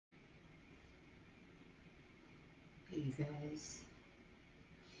Hey, you guys.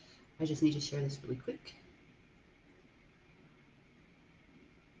 I just need to share this really quick.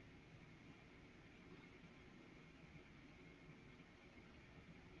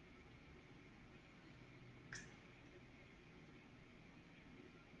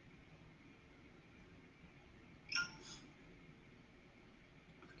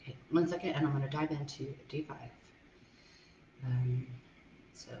 Okay, 1 second, and I'm going to dive into day 5. Um,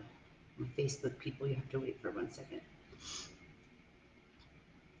 so, my Facebook people, you have to wait for 1 second.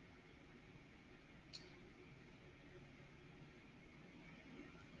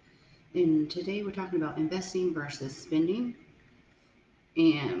 And today we're talking about investing versus spending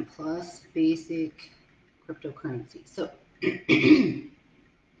and plus basic cryptocurrency. So, if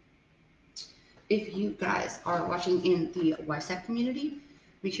you guys are watching in the YSAP community,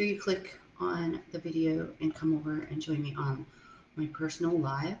 make sure you click on the video and come over and join me on my personal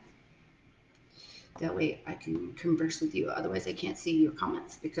live. That way I can converse with you. Otherwise, I can't see your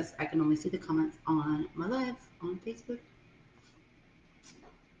comments because I can only see the comments on my live on Facebook.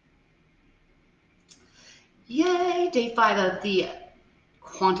 Yay! Day 5 of the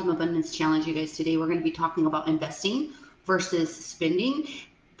Quantum Abundance Challenge, you guys. Today we're going to be talking about investing versus spending.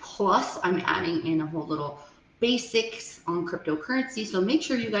 Plus, I'm adding in a whole little basics on cryptocurrency. So make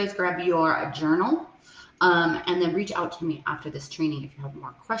sure you guys grab your journal and then reach out to me after this training if you have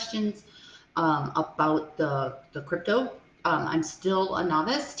more questions about the crypto. I'm still a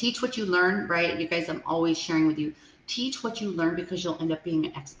novice. Teach what you learn, right? You guys, I'm always sharing with you. Teach what you learn because you'll end up being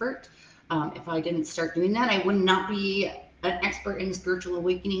an expert. If I didn't start doing that, I would not be an expert in spiritual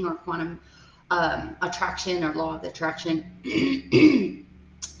awakening or quantum attraction or law of attraction.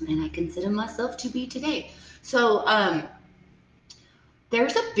 And I consider myself to be today. So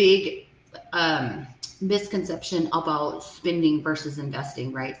there's a big misconception about spending versus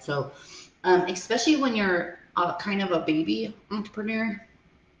investing, right? So especially when you're kind of a baby entrepreneur,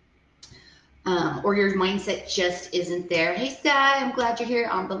 or your mindset just isn't there. Hey, Sky, I'm glad you're here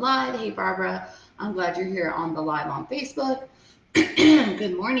on the live. Hey, Barbara, I'm glad you're here on the live on Facebook.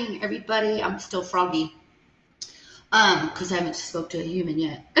 Good morning, everybody. I'm still froggy because I haven't spoke to a human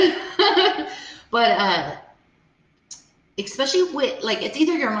yet. But especially with like it's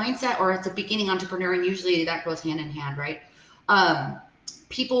either your mindset or it's a beginning entrepreneur, and usually that goes hand in hand, right?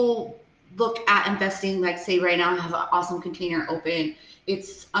 People look at investing like, say right now I have an awesome container open.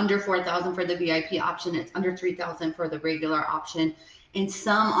 It's under 4,000 for the VIP option. It's under 3,000 for the regular option. And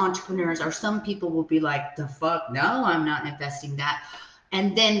some entrepreneurs or some people will be like, the fuck, no, I'm not investing that.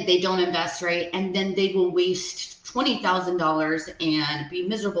 And then they don't invest, right? And then they will waste $20,000 and be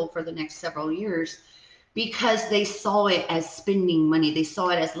miserable for the next several years because they saw it as spending money. They saw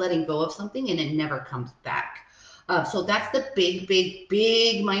it as letting go of something and it never comes back. So that's the big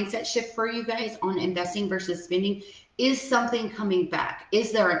mindset shift for you guys on investing versus spending. Is something coming back?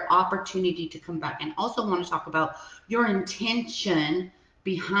 Is there an opportunity to come back? And also want to talk about your intention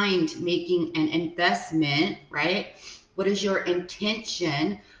behind making an investment, right? What is your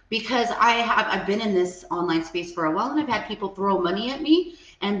intention? Because I've been in this online space for a while and I've had people throw money at me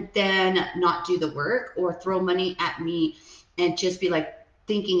and then not do the work, or throw money at me and just be like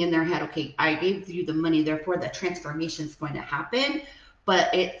thinking in their head, okay, I gave you the money, therefore the transformation is going to happen.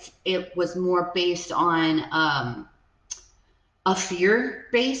 But it was more based on a fear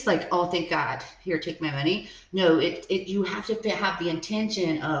base, like, oh, thank God, here, take my money. No, you have to have the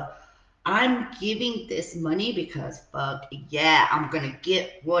intention of, I'm giving this money because fuck yeah, I'm gonna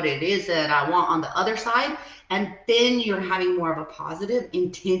get what it is that I want on the other side. And then you're having more of a positive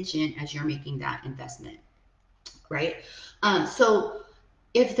intention as you're making that investment, right? So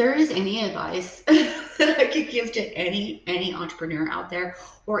if there is any advice that I could give to any entrepreneur out there,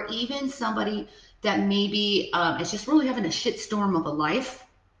 or even somebody that maybe is just really having a shitstorm of a life,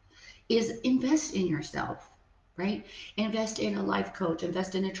 is invest in yourself, right? Invest in a life coach,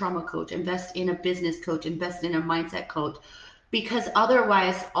 invest in a trauma coach, invest in a business coach, invest in a mindset coach, because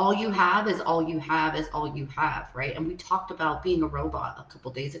otherwise all you have is all you have is all you have, right? And we talked about being a robot a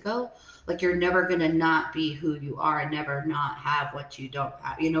couple days ago. Like, you're never going to not be who you are and never not have what you don't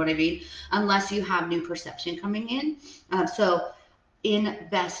have, you know what I mean? Unless you have new perception coming in. So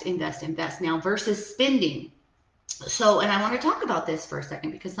invest now versus spending. So, and I want to talk about this for a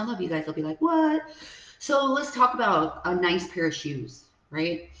second because some of you guys will be like, what? So let's talk about a nice pair of shoes,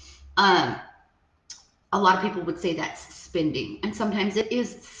 right? Um, a lot of people would say that's spending, and sometimes it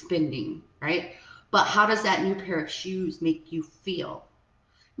is spending, right? But how does that new pair of shoes make you feel?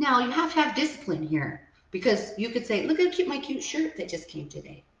 Now, you have to have discipline here, because you could say, look at my cute shirt that just came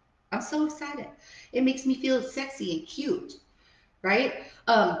today. I'm so excited. It makes me feel sexy and cute. right?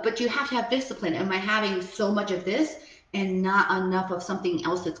 But you have to have discipline. Am I having so much of this and not enough of something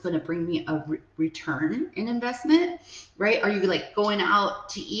else that's going to bring me a return in investment, right? Are you like going out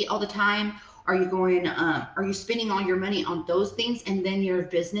to eat all the time? Are you going, are you spending all your money on those things and then your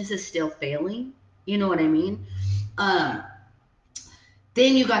business is still failing? You know what I mean? Um,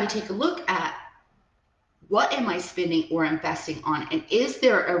 then you got to take a look at what am I spending or investing on? And is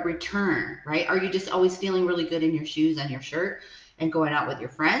there a return, right? Are you just always feeling really good in your shoes and your shirt and going out with your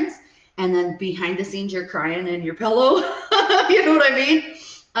friends? And then behind the scenes, you're crying in your pillow. You know what I mean?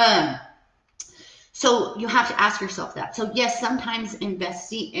 Um, so you have to ask yourself that. So yes, sometimes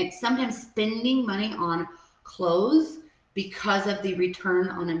investing and sometimes spending money on clothes because of the return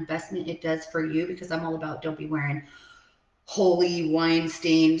on investment it does for you, because I'm all about don't be wearing holy wine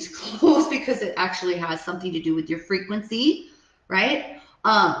stained clothes because it actually has something to do with your frequency, right?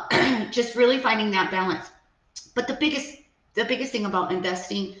 Just really finding that balance. But the biggest thing about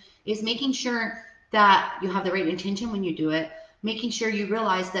investing is making sure that you have the right intention when you do it, making sure you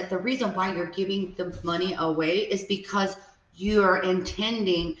realize that the reason why you're giving the money away is because you're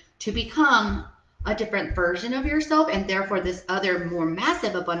intending to become a different version of yourself, and therefore this other more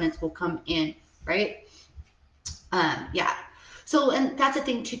massive abundance will come in, right? Yeah. So, and that's the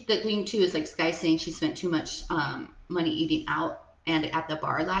thing too. The thing too is like Sky saying she spent too much money eating out and at the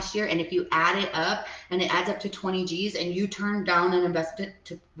bar last year. And if you add it up and it adds up to 20 G's and you turn down an investment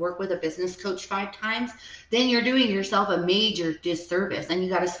to work with a business coach 5 times, then you're doing yourself a major disservice and you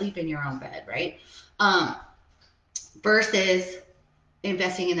got to sleep in your own bed, right? Um, versus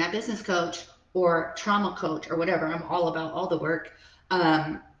investing in that business coach or trauma coach or whatever. I'm all about all the work.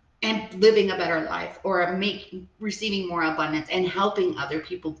 And living a better life or receiving more abundance and helping other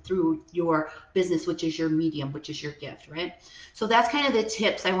people through your business, which is your medium, which is your gift, right? So that's kind of the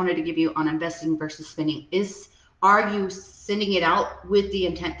tips I wanted to give you on investing versus spending. Are you sending it out with the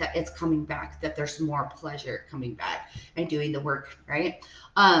intent that it's coming back, that there's more pleasure coming back and doing the work, right?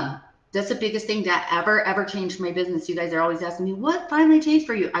 That's the biggest thing that ever changed my business. You guys are always asking me, what finally changed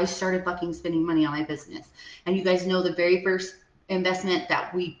for you? I started fucking spending money on my business. And you guys know the very first investment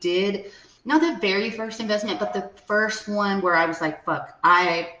that we did, not the very first investment, but the first one where I was like, fuck,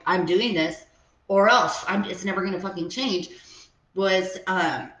 I'm doing this or else it's never going to fucking change, was,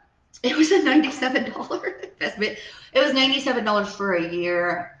 it was a $97 investment. It was $97 for a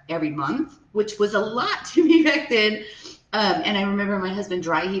year every month, which was a lot to me back then. And I remember my husband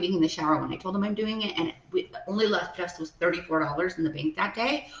dry heaving in the shower when I told him I'm doing it, and it only left us was $34 in the bank that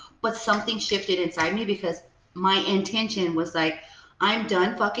day. But something shifted inside me because my intention was like, I'm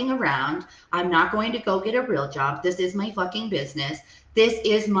done fucking around. I'm not going to go get a real job. This is my fucking business. This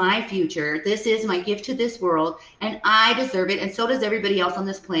is my future. This is my gift to this world, and I deserve it. And so does everybody else on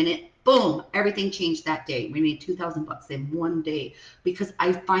this planet. Boom, everything changed that day. We made $2,000 in one day because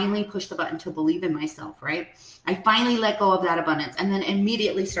I finally pushed the button to believe in myself, right? I finally let go of that abundance and then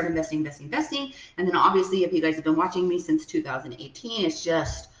immediately start investing. And then obviously, if you guys have been watching me since 2018, it's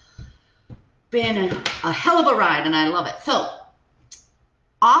just been a hell of a ride and I love it. So,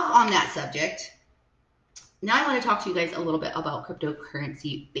 off on that subject, now I want to talk to you guys a little bit about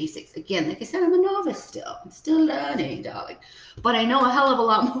cryptocurrency basics. Again, like I said, I'm a novice still. I'm still learning, darling. But I know a hell of a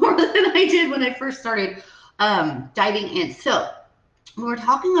lot more than I did when I first started diving in. So, we were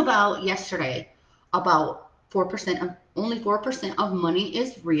talking about yesterday about 4% of only 4% of money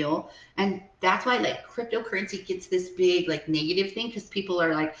is real. And that's why like cryptocurrency gets this big like negative thing because people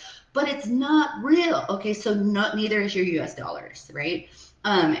are like, but it's not real. Okay, so neither is your US dollars, right?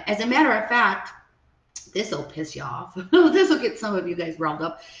 As a matter of fact, this will piss you off. This will get some of you guys riled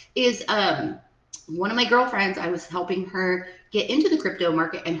up. Is one of my girlfriends, I was helping her get into the crypto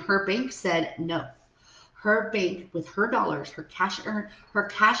market, and her bank said no. Her bank, with her dollars, her cash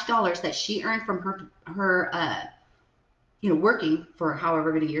dollars that she earned from her working for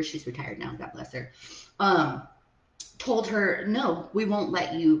however many years, she's retired now, God bless her, told her, no, we won't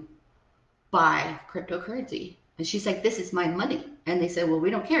let you buy cryptocurrency. And she's like, this is my money. And they said, well, we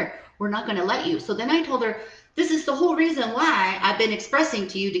don't care. We're not going to let you. So then I told her, this is the whole reason why I've been expressing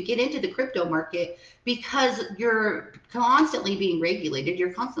to you to get into the crypto market, because you're constantly being regulated.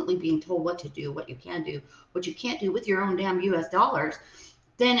 You're constantly being told what to do, what you can do, what you can't do with your own damn US dollars.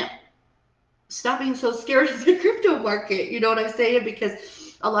 Then stop being so scared of the crypto market. You know what I'm saying? Because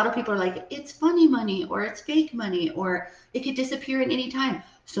a lot of people are like, it's funny money or it's fake money or it could disappear at any time.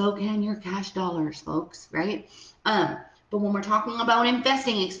 So can your cash dollars, folks, right? But when we're talking about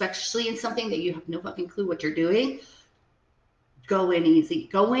investing, especially in something that you have no fucking clue what you're doing, go in easy.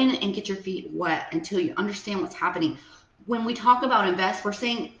 Go in and get your feet wet until you understand what's happening. When we talk about invest, we're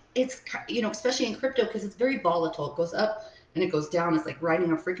saying it's, especially in crypto, because it's very volatile. It goes up and it goes down. It's like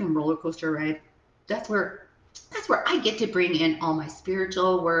riding a freaking roller coaster ride. That's where I get to bring in all my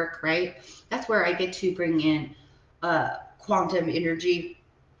spiritual work, right? That's where I get to bring in quantum energy,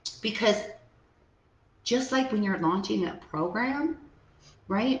 because just like when you're launching a program,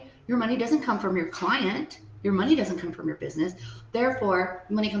 right? Your money doesn't come from your client. Your money doesn't come from your business. Therefore,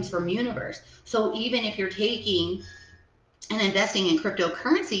 money comes from universe. So even if you're taking and investing in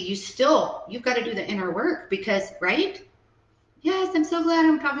cryptocurrency, you've got to do the inner work, because, right? Yes, I'm so glad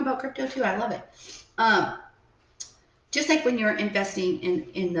I'm talking about crypto too. I love it. Just like when you're investing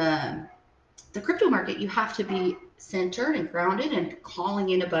in the crypto market, you have to be centered and grounded and calling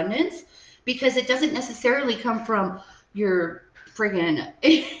in abundance, because it doesn't necessarily come from your friggin'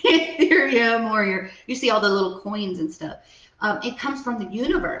 Ethereum or you see all the little coins and stuff. It comes from the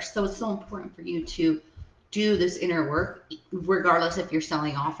universe. So it's so important for you to do this inner work, regardless if you're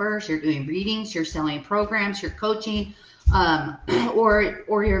selling offers, you're doing readings, you're selling programs, you're coaching, or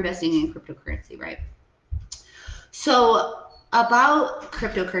you're investing in cryptocurrency, right? So about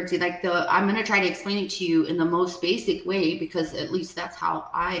cryptocurrency, I'm going to try to explain it to you in the most basic way, because at least that's how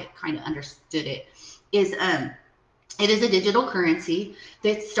I kind of understood it, is it is a digital currency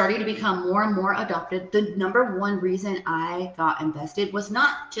that's starting to become more and more adopted. The number one reason I got invested was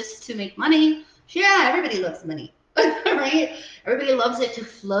not just to make money. Yeah, everybody loves money, right? Everybody loves it to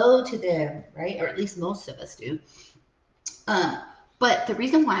flow to them, right? Or at least most of us do. But the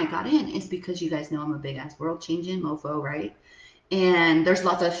reason why I got in is because you guys know I'm a big ass world changing mofo, right? And there's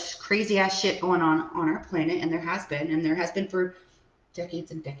lots of crazy ass shit going on our planet, and there has been for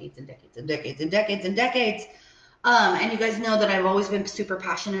decades and decades and decades and decades and decades and decades. And you guys know that I've always been super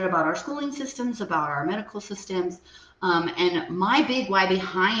passionate about our schooling systems, about our medical systems. And my big why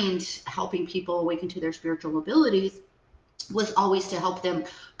behind helping people awaken to their spiritual abilities was always to help them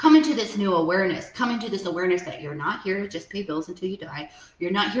come into this new awareness, that you're not here to just pay bills until you die.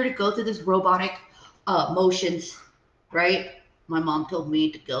 You're not here to go through this robotic motions, right? My mom told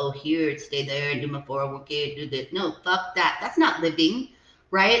me to go here and stay there and do my 401k, do this. No, fuck that. That's not living,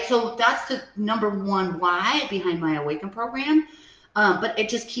 right? So that's the number one why behind my Awaken program. But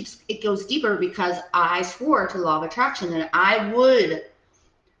it goes deeper, because I swore to law of attraction that I would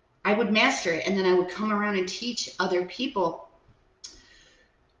master it, and then I would come around and teach other people,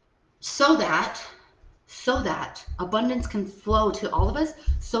 so that abundance can flow to all of us,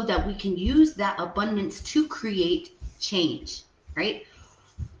 so that we can use that abundance to create change, right?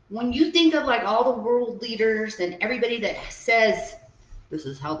 When you think of like all the world leaders and everybody that says this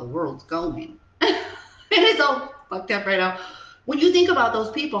is how the world's going, and it's all fucked up right now. When you think about those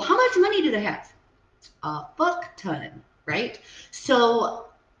people, how much money do they have? A fuck ton, right? So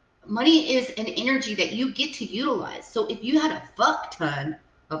money is an energy that you get to utilize. So if you had a fuck ton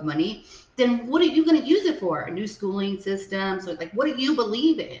of money, then what are you going to use it for? A new schooling system? So like, what do you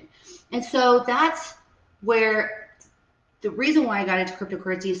believe in? And so that's where the reason why I got into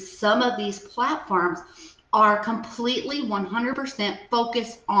cryptocurrency is some of these platforms are completely 100%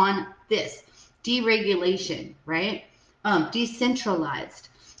 focused on this deregulation, right? Decentralized,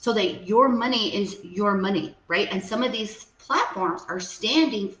 so that your money is your money, right? And some of these platforms are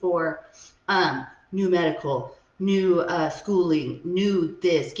standing for new medical, new schooling, new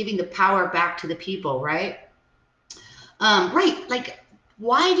this, giving the power back to the people, right? Right. Like,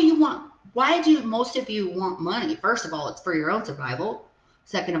 why do most of you want money? First of all, it's for your own survival.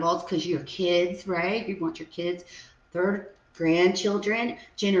 Second of all, it's because your kids, right? You want your kids. Third, grandchildren,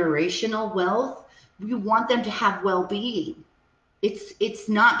 generational wealth. You want them to have well-being. It's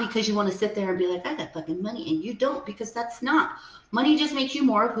not because you want to sit there and be like, I got fucking money, and you don't, because that's not. Money just makes you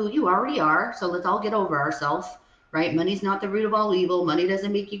more of who you already are. So let's all get over ourselves, right? Money's not the root of all evil. Money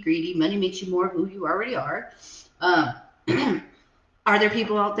doesn't make you greedy. Money makes you more of who you already are. Are there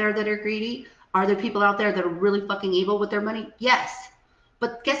people out there that are greedy? Are there people out there that are really fucking evil with their money? Yes.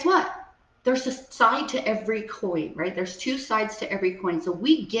 But guess what? There's a side to every coin, right? There's two sides to every coin. So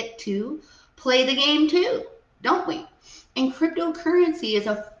we get to play the game too, don't we? And cryptocurrency is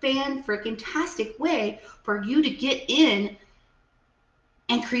a fan-freaking-tastic way for you to get in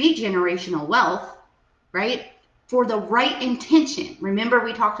and create generational wealth, right? For the right intention. Remember,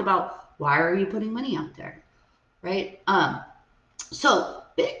 we talked about, why are you putting money out there, right? So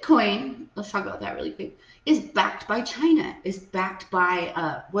Bitcoin, let's talk about that really quick, is backed by China, is backed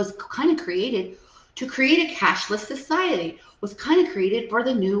by, was kind of created to create a cashless society, was kind of created for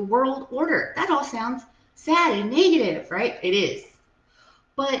the new world order. That all sounds sad and negative, right? It is.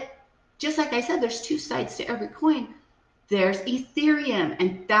 But just like I said, there's two sides to every coin. There's Ethereum,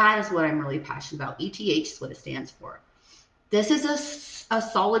 and that is what I'm really passionate about. ETH is what it stands for. This is a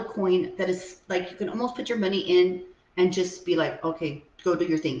solid coin that is like, you can almost put your money in and just be like, okay, go do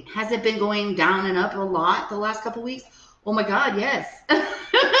your thing. Has it been going down and up a lot the last couple weeks? Oh my God, yes.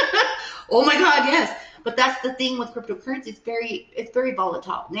 Oh my God, yes. But that's the thing with cryptocurrency. It's very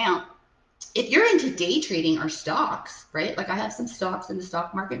volatile. Now, if you're into day trading or stocks, right? Like I have some stocks in the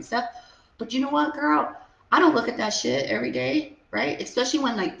stock market and stuff. But you know what, girl? I don't look at that shit every day, right? Especially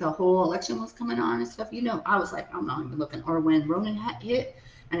when like the whole election was coming on and stuff. You know, I was like, I'm not even looking. Or when Ronan hit,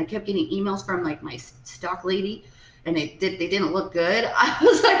 and I kept getting emails from like my stock lady, and they didn't look good. I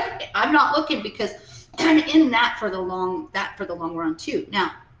was like, I'm not looking because I'm in that for the long run too.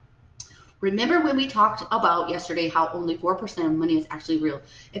 Now, remember when we talked about yesterday how only 4% of money is actually real?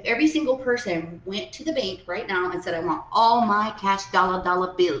 If every single person went to the bank right now and said, I want all my cash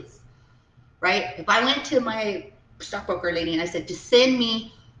dollar bills, right? If I went to my stockbroker lady and I said, just send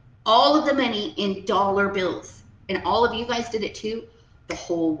me all of the money in dollar bills, and all of you guys did it too, the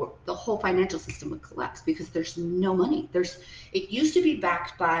whole financial system would collapse because there's no money. It used to be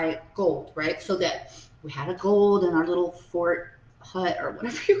backed by gold, right? So that we had a gold in our little fort hut or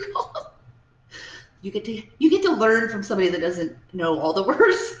whatever you call it. You get to learn from somebody that doesn't know all the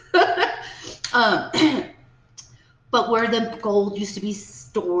words. But where the gold used to be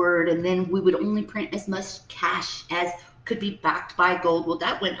stored, and then we would only print as much cash as could be backed by gold. Well,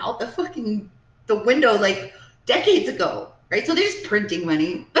 that went out the window like decades ago, right? So they're just printing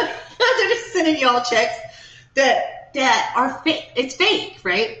money. They're just sending y'all checks that are fake. It's fake,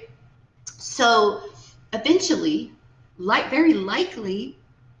 right? So eventually, very likely,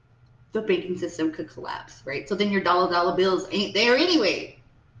 the banking system could collapse, right? So then your dollar bills ain't there anyway,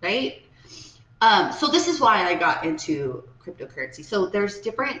 right? So this is why I got into cryptocurrency. So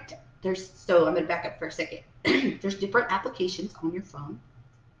so I'm gonna back up for a second. There's different applications on your phone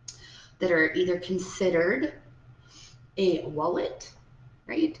that are either considered a wallet,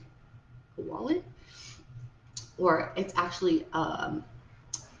 right? A wallet, or it's actually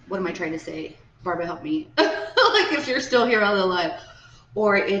what am I trying to say? Barbara, help me. Like if you're still here on the live,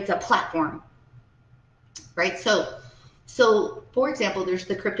 or it's a platform, right? So for example, there's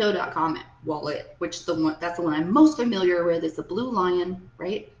the crypto.com wallet, which that's the one I'm most familiar with. It's a Blue Lion,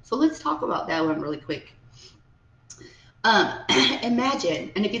 right? So let's talk about that one really quick.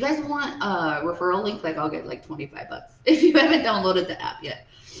 Imagine, and if you guys want a referral link, like I'll get like $25 if you haven't downloaded the app yet.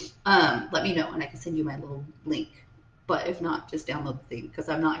 Let me know and I can send you my little link. But if not, just download the thing because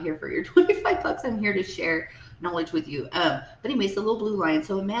I'm not here for your $25. I'm here to share knowledge with you. But anyways, the little Blue Lion.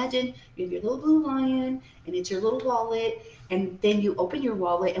 So imagine you have your little Blue Lion and it's your little wallet, and then you open your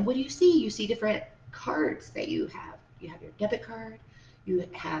wallet, and what do you see? You see different cards that you have. You have your debit card. You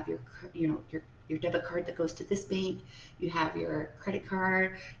have your debit card that goes to this bank. You have your credit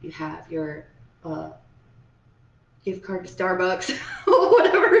card. You have your gift card to Starbucks,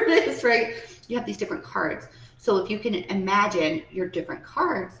 whatever it is, right? You have these different cards. So if you can imagine, your different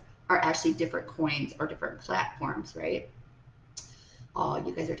cards are actually different coins or different platforms, right? Oh,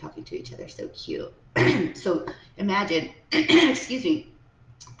 you guys are talking to each other, so cute. So imagine, excuse me,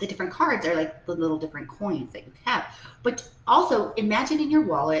 the different cards are like the little different coins that you have. But also imagine in your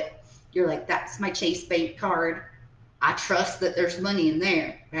wallet, you're like, that's my Chase Bank card. I trust that there's money in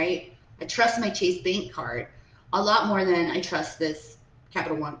there, right? I trust my Chase Bank card a lot more than I trust this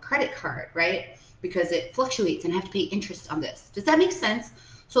Capital One credit card, right? Because it fluctuates and I have to pay interest on this. Does that make sense?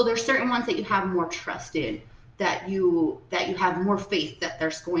 So there's certain ones that you have more trust in, that you have more faith that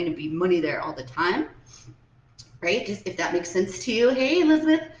there's going to be money there all the time, right? Just if that makes sense to you. Hey,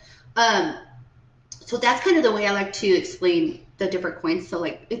 Elizabeth. So that's kind of the way I like to explain the different coins. So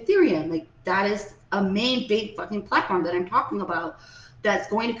like Ethereum, like that is a main big fucking platform that I'm talking about that's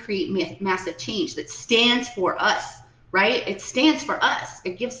going to create massive change, that stands for us, right? It stands for us.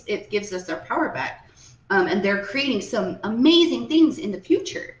 It gives us our power back. And they're creating some amazing things in the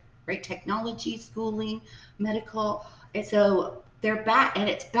future, right? Technology, schooling, medical. And so they're back, and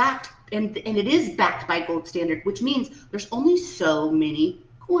it's backed, and it is backed by gold standard, which means there's only so many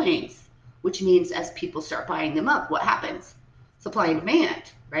coins, which means as people start buying them up, what happens? Supply and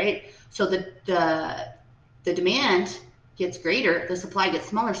demand, right? So the demand gets greater, the supply gets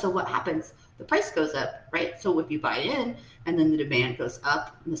smaller. So what happens? The price goes up, right? So if you buy in and then the demand goes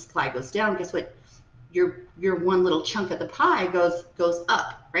up and the supply goes down, guess what? Your one little chunk of the pie goes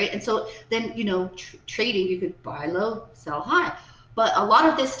up, right? And so then, trading, you could buy low, sell high. But a lot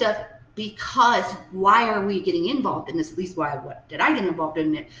of this stuff, because why are we getting involved in this? At least what did I get involved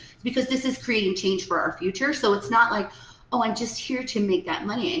in it? Because this is creating change for our future. So it's not like, oh, I'm just here to make that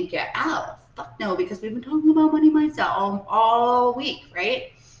money and get out. Fuck no, because we've been talking about money mindset all week,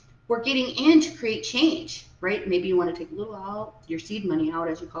 right? We're getting in to create change, right? Maybe you want to take a little out, your seed money out,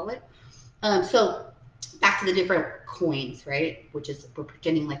 as you call it. So back to the different coins, right? Which is, we're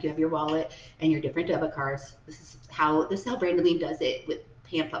pretending like you have your wallet and your different debit cards. This is how Brandoline does it with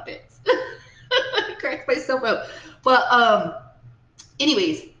hand puppets. I cracked myself up. But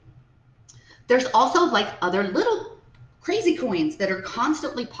anyways, there's also like other little crazy coins that are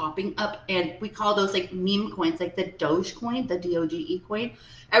constantly popping up, and we call those like meme coins, like the Doge coin, the DOGE coin.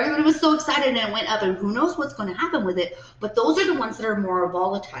 Everybody was so excited and it went up, and who knows what's going to happen with it. But those are the ones that are more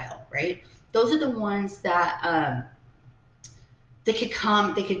volatile, right? Those are the ones that they could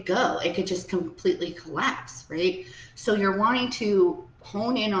come, they could go, it could just completely collapse, right? So you're wanting to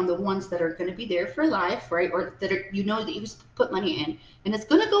hone in on the ones that are going to be there for life, right? Or that are, you know, that you just put money in, and it's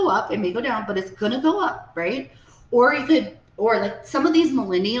going to go up. It may go down, but it's going to go up, right? Or you could, or like some of these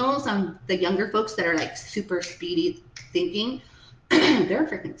millennials, the younger folks that are like super speedy thinking, they're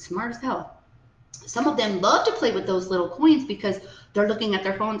freaking smart as hell. Some of them love to play with those little coins because they're looking at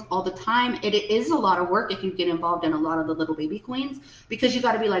their phones all the time. It is a lot of work if you get involved in a lot of the little baby coins, because you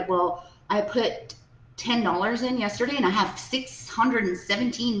got to be like, well, I put $10 in yesterday and I have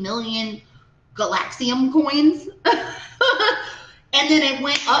 617 million Galaxium coins. And then it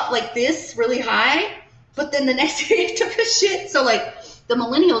went up like this really high, but then the next day it took a shit. So like the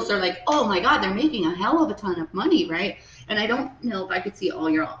millennials are like, oh my God, they're making a hell of a ton of money, right? And I don't know if I could see all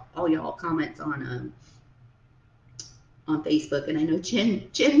y'all comments on Facebook. And I know Jen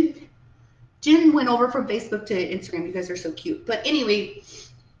went over from Facebook to Instagram. You guys are so cute. But anyway,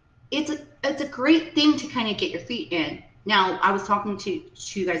 it's a great thing to kind of get your feet in. Now, I was talking to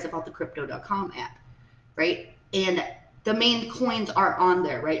you guys about the Crypto.com app, right? And the main coins are on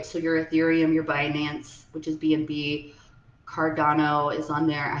there, right? So your Ethereum, your Binance, which is BNB, Cardano is on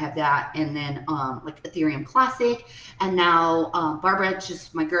there. I have that. And then like Ethereum Classic. And now Barbara,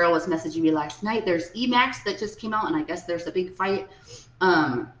 just my girl, was messaging me last night. There's Emacs that just came out, and I guess there's a big fight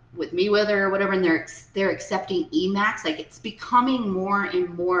with Mayweather or whatever, and they're accepting Emacs. Like, it's becoming more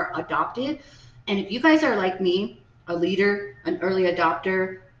and more adopted. And if you guys are like me, a leader, an early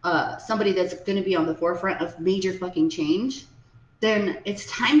adopter, somebody that's going to be on the forefront of major fucking change, then it's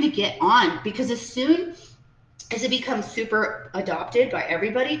time to get on, because as soon as it becomes super adopted by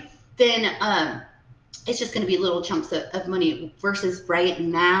everybody, then it's just going to be little chunks of money, versus right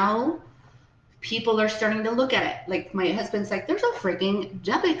now people are starting to look at it. Like, my husband's like, there's a freaking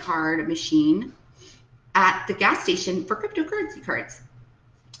debit card machine at the gas station for cryptocurrency cards.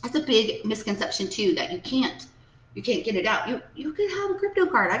 That's a big misconception too, that you can't get it out. You could have a crypto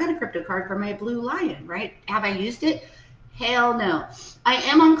card. I got a crypto card for my Blue Lion, right? Have I used it? Hell no. I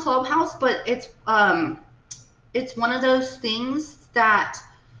am on Clubhouse, but it's one of those things that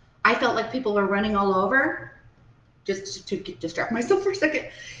I felt like people were running all over, just to distract myself for a second.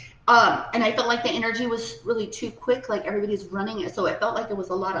 And I felt like the energy was really too quick, like everybody's running it. So I felt like it was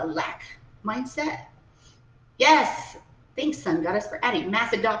a lot of lack mindset. Yes. Thanks, Sun Goddess, for adding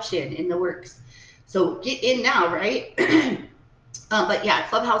mass adoption in the works. So get in now, right? But yeah,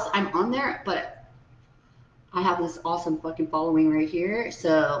 Clubhouse, I'm on there, but I have this awesome fucking following right here.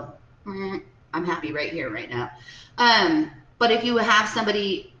 So I'm happy right here, right now. But if you have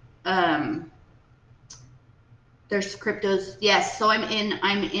somebody, there's cryptos. Yes. So I'm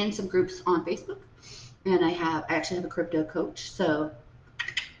in some groups on Facebook, and I actually have a crypto coach. So,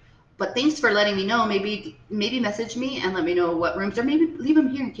 but thanks for letting me know. Maybe message me and let me know what rooms, or maybe leave them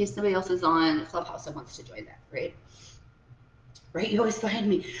here in case somebody else is on Clubhouse and wants to join that, right? Right? You always find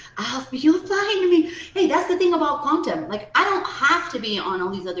me. You'll find me. Hey, that's the thing about quantum. Like, I don't have to be on all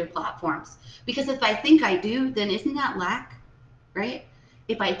these other platforms, because if I think I do, then isn't that lack, right?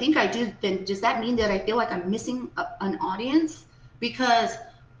 If I think I do, then does that mean that I feel like I'm missing an audience? Because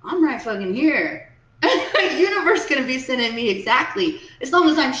I'm right fucking here. The universe gonna be sending me exactly, as long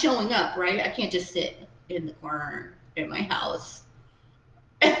as I'm showing up, right? I can't just sit in the corner in my house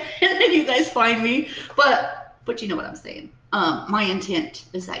and then you guys find me. But you know what I'm saying. My intent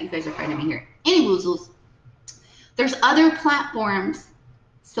is that you guys are finding me here. Any woozles. There's other platforms.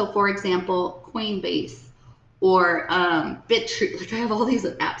 So for example, Coinbase or BitTrue. Like, I have all these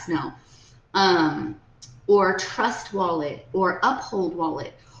apps now. Or Trust Wallet or Uphold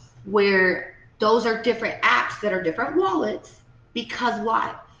Wallet, where those are different apps that are different wallets. Because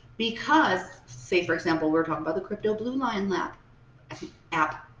why? Because, say for example, we're talking about the Crypto Blue Lion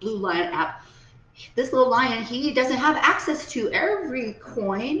Blue Lion app. This little lion, he doesn't have access to every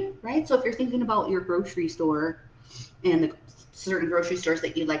coin, right? So if you're thinking about your grocery store and the certain grocery stores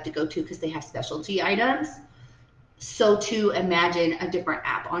that you like to go to because they have specialty items, so to imagine a different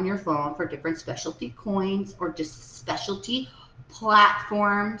app on your phone for different specialty coins or just specialty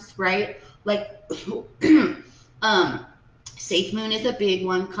platforms, right? Like, Safe Moon is a big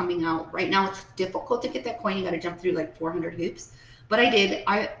one coming out right now. It's difficult to get that coin. You got to jump through like 400 hoops, but I did.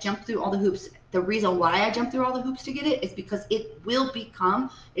 I jumped through all the hoops. The reason why I jumped through all the hoops to get it is because it will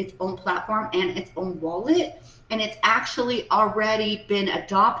become its own platform and its own wallet, and it's actually already been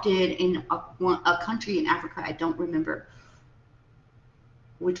adopted in a country in Africa. I don't remember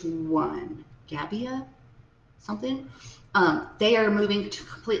which one, Gambia, something. They are moving to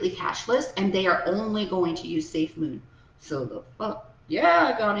completely cashless, and they are only going to use Safe Moon. So the fuck,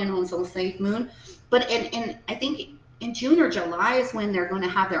 yeah, I got in on some Safe Moon. But in I think in June or July is when they're going to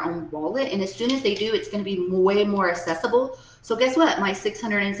have their own wallet, and as soon as they do, it's going to be way more accessible. So guess what? My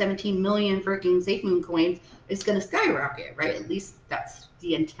 617 million freaking Safe Moon coins is going to skyrocket, right? At least that's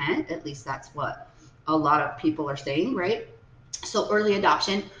the intent. At least that's what a lot of people are saying, right? So early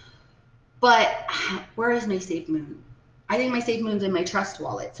adoption. But where is my Safe Moon? I think my Safe Moon's in my Trust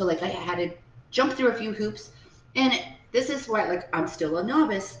wallet. So like I had to jump through a few hoops, and this is why like I'm still a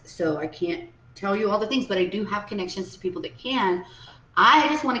novice, so I can't tell you all the things, but I do have connections to people that can. I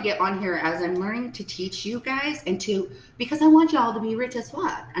just want to get on here as I'm learning to teach you guys and to, because I want y'all to be rich as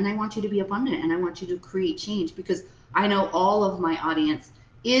fuck, and I want you to be abundant, and I want you to create change, because I know all of my audience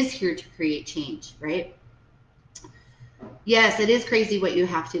is here to create change, right? Yes, it is crazy what you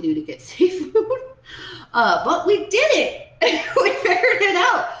have to do to get Safe Moon. But we did it. We figured it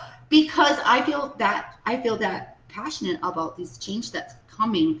out because I feel that passionate about this change that's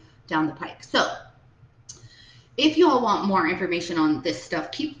coming down the pike. So if you all want more information on this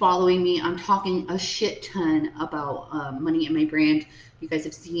stuff, keep following me. I'm talking a shit ton about money in my brand. You guys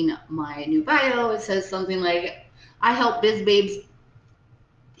have seen my new bio. It says something like, I help biz babes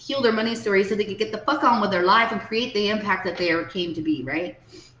heal their money story so they can get the fuck on with their life and create the impact that they came to be, right?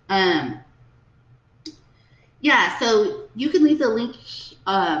 Yeah, so you can leave the link.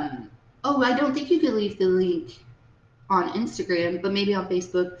 I don't think you can leave the link on Instagram, but maybe on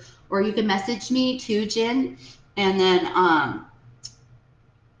Facebook, or you can message me too, Jen, and then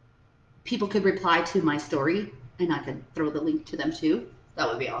people could reply to my story, and I could throw the link to them too. That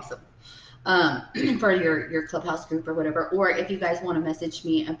would be awesome. For your Clubhouse group or whatever. Or if you guys want to message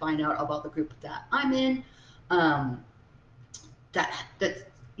me and find out about the group that I'm in, that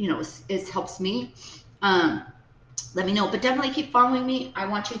it helps me. Let me know, but definitely keep following me. I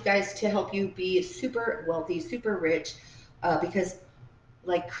want you guys to help you be super wealthy, super rich, because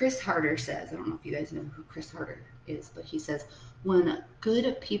like Chris Harder says, I don't know if you guys know who Chris Harder is, but he says, when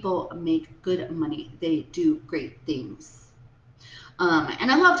good people make good money, they do great things.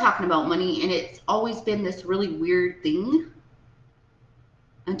 And I love talking about money, and it's always been this really weird thing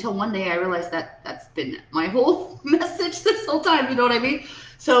until one day I realized that that's been my whole message this whole time. You know what I mean?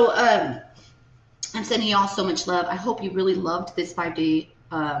 So I'm sending you all so much love. I hope you really loved this 5-day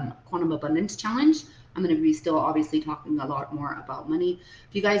Quantum Abundance Challenge. I'm going to be still obviously talking a lot more about money.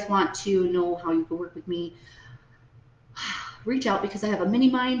 If you guys want to know how you can work with me, reach out, because I have a mini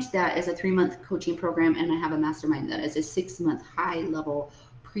mind that is a 3-month coaching program, and I have a mastermind that is a 6-month high level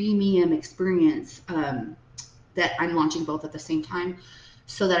premium experience that I'm launching both at the same time,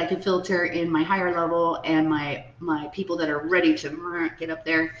 so that I can filter in my higher level and my people that are ready to get up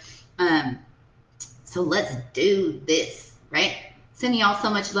there. So let's do this, right? Sending y'all so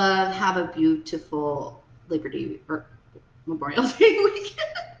much love. Have a beautiful Labor Day or Memorial Day weekend.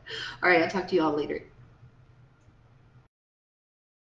 All right, I'll talk to you all later.